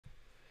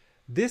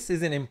This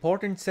is an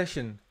important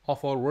session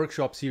of our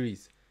workshop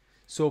series,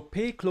 so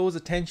pay close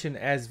attention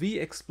as we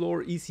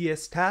explore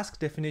ECS task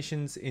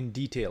definitions in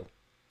detail,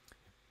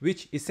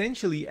 which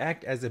essentially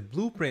act as a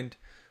blueprint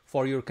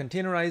for your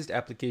containerized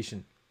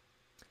application.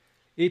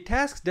 A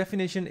task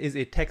definition is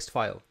a text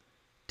file,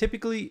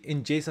 typically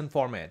in JSON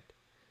format,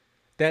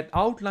 that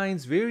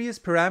outlines various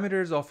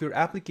parameters of your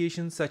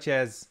application such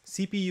as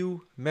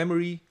CPU,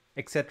 memory,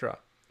 etc.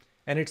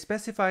 And it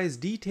specifies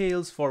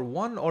details for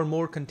one or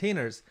more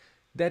containers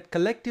that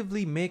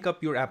collectively make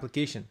up your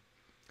application.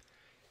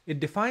 It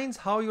defines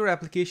how your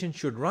application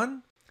should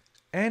run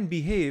and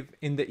behave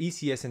in the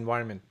ECS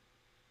environment.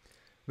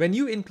 When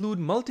you include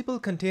multiple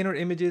container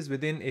images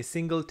within a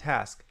single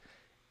task,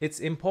 it's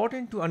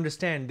important to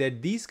understand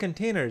that these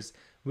containers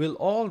will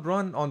all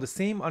run on the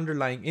same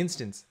underlying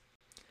instance.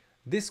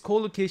 This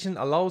co-location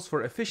allows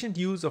for efficient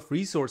use of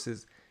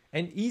resources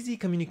and easy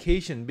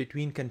communication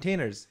between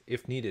containers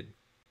if needed.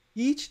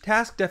 Each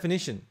task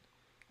definition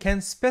can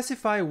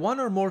specify one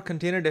or more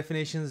container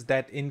definitions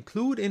that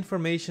include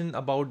information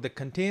about the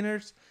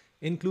containers,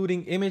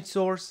 including image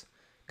source,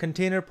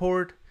 container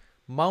port,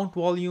 mount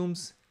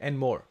volumes, and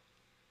more.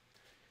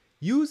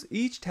 Use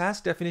each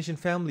task definition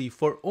family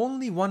for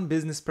only one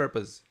business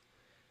purpose.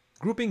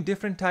 Grouping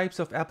different types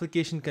of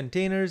application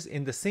containers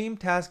in the same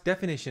task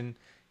definition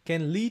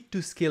can lead to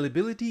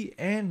scalability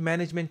and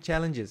management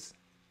challenges.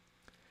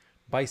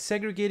 By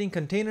segregating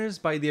containers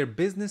by their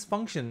business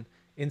function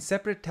in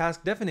separate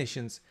task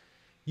definitions,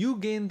 you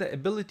gain the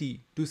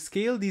ability to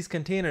scale these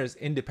containers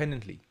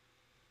independently.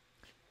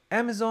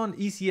 Amazon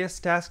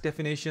ECS task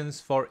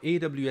definitions for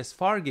AWS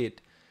Fargate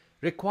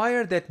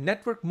require that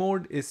network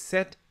mode is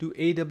set to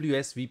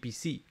AWS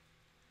VPC.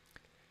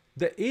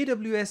 The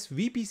AWS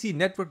VPC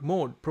network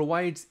mode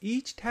provides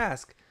each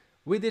task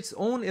with its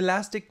own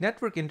elastic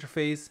network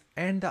interface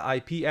and the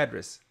IP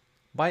address.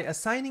 By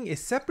assigning a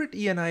separate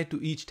ENI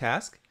to each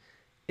task,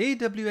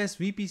 AWS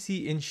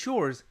VPC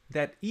ensures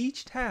that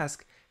each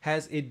task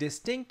has a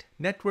distinct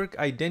network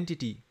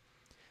identity,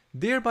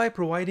 thereby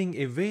providing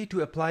a way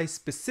to apply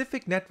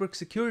specific network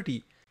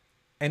security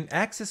and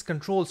access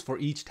controls for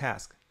each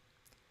task.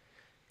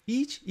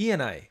 Each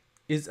ENI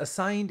is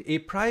assigned a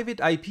private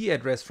IP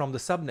address from the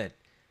subnet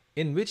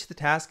in which the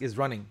task is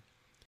running.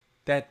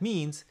 That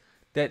means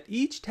that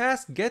each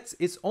task gets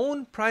its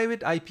own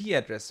private IP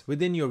address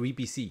within your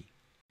VPC.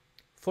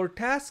 For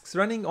tasks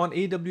running on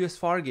AWS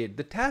Fargate,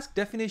 the task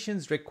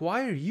definitions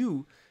require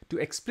you to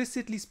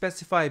explicitly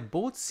specify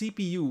both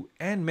CPU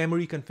and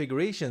memory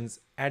configurations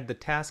at the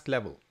task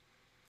level.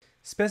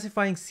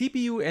 Specifying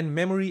CPU and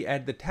memory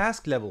at the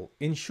task level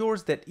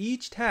ensures that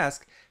each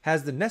task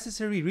has the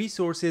necessary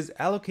resources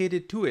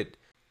allocated to it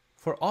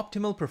for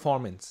optimal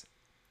performance.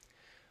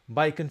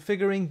 By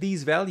configuring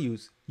these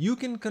values, you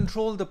can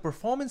control the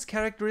performance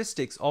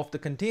characteristics of the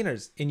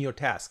containers in your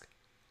task.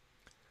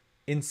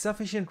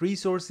 Insufficient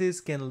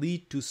resources can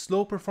lead to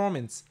slow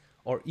performance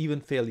or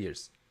even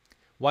failures,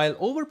 while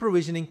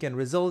over-provisioning can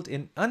result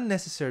in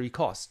unnecessary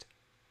cost.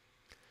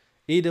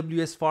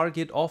 AWS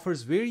Fargate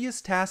offers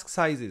various task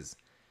sizes,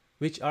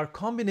 which are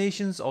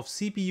combinations of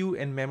CPU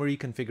and memory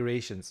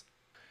configurations.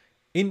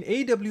 In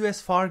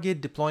AWS Fargate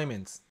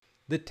deployments,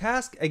 the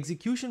task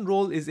execution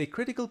role is a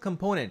critical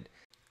component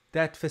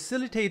that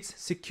facilitates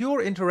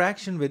secure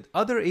interaction with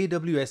other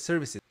AWS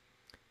services.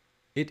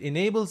 It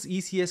enables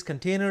ECS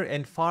container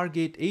and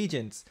Fargate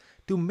agents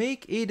to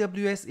make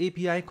AWS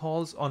API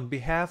calls on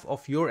behalf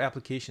of your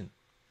application.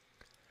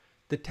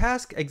 The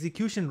task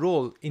execution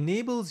role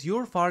enables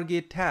your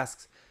Fargate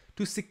tasks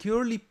to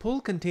securely pull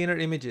container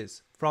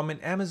images from an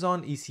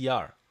Amazon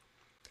ECR.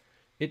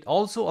 It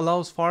also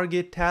allows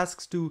Fargate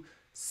tasks to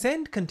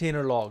send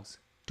container logs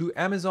to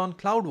Amazon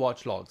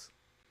CloudWatch logs.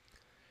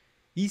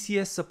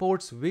 ECS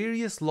supports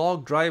various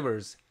log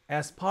drivers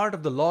as part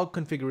of the log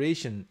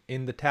configuration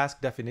in the task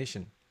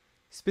definition.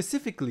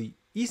 Specifically,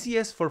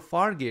 ECS for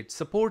Fargate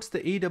supports the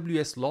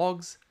AWS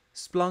Logs,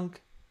 Splunk,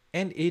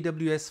 and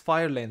AWS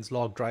FireLens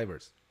log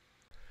drivers.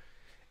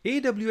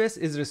 AWS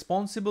is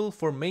responsible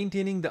for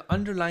maintaining the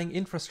underlying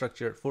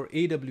infrastructure for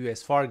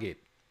AWS Fargate.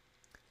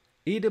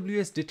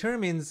 AWS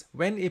determines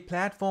when a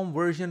platform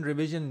version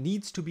revision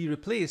needs to be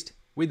replaced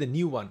with a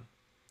new one.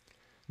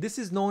 This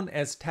is known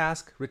as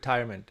task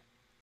retirement.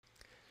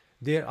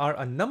 There are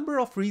a number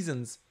of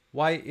reasons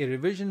why a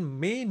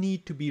revision may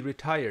need to be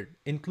retired,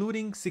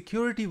 including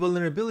security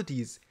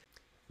vulnerabilities.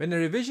 When a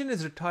revision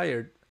is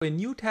retired, a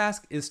new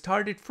task is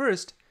started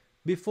first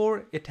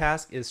before a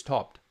task is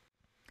stopped.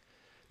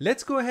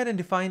 Let's go ahead and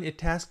define a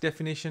task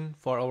definition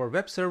for our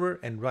web server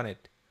and run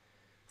it.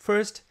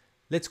 First,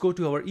 let's go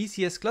to our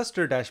ECS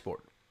cluster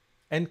dashboard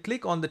and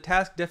click on the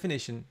task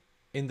definition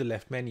in the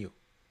left menu.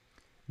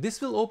 This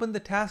will open the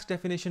task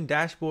definition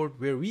dashboard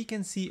where we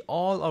can see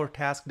all our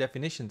task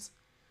definitions.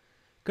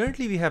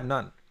 Currently, we have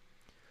none.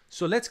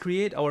 So let's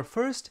create our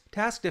first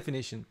task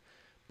definition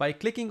by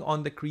clicking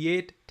on the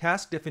Create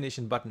Task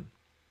Definition button.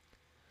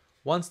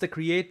 Once the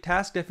Create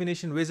Task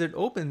Definition wizard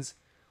opens,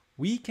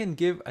 we can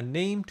give a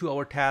name to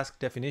our task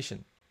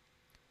definition.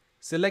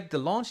 Select the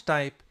launch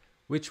type,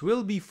 which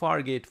will be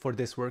Fargate for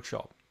this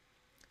workshop.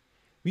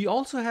 We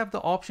also have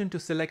the option to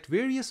select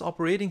various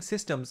operating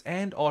systems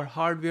and/or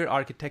hardware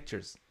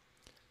architectures.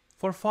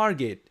 For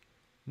Fargate,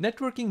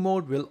 networking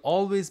mode will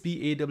always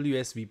be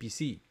AWS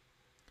VPC.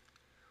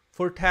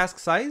 For task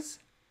size,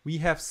 we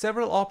have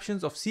several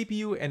options of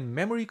CPU and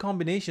memory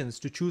combinations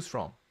to choose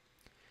from.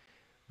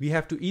 We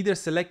have to either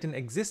select an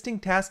existing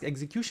task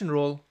execution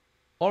role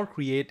or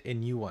create a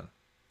new one.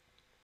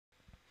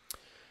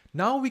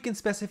 Now we can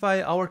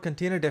specify our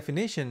container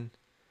definition,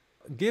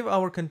 give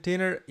our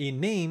container a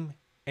name,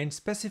 and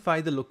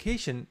specify the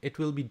location it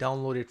will be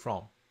downloaded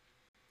from.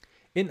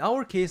 In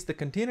our case, the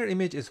container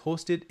image is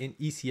hosted in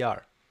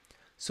ECR.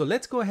 So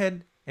let's go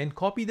ahead and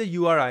copy the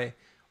URI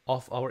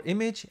of our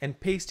image and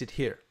paste it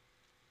here.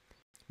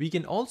 We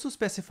can also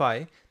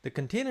specify the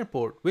container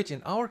port, which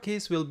in our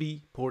case will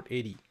be port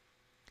 80.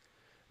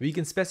 We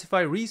can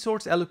specify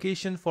resource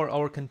allocation for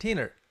our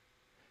container.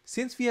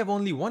 Since we have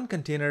only one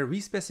container,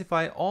 we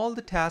specify all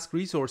the task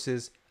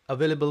resources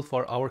available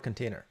for our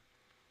container.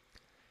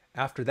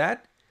 After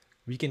that,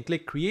 we can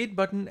click Create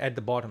button at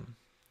the bottom.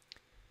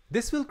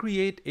 This will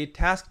create a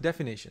task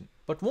definition,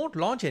 but won't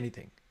launch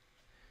anything.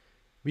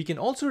 We can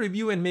also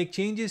review and make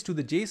changes to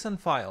the JSON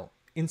file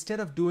instead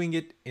of doing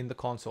it in the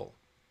console.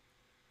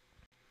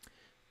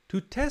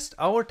 To test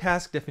our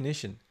task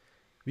definition,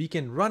 we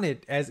can run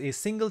it as a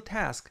single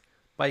task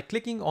by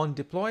clicking on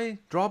Deploy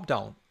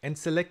dropdown and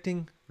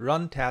selecting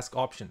Run Task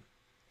option.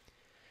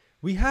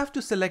 We have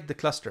to select the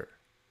cluster,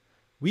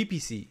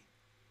 VPC,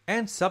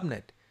 and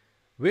subnet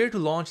where to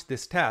launch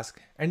this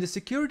task, and the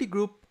security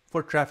group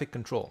for traffic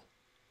control.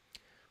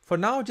 For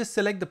now, just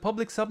select the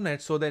public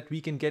subnet so that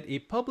we can get a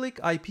public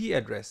IP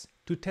address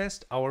to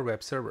test our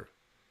web server.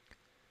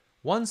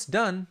 Once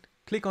done,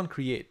 click on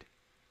Create.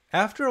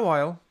 After a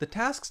while, the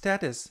task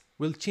status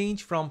will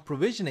change from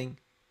provisioning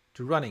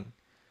to running.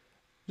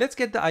 Let's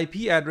get the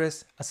IP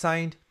address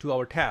assigned to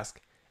our task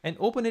and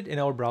open it in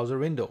our browser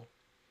window.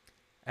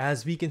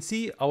 As we can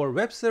see, our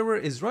web server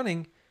is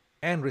running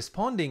and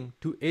responding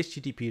to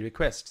HTTP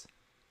requests.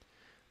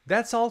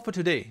 That's all for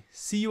today.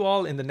 See you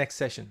all in the next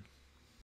session.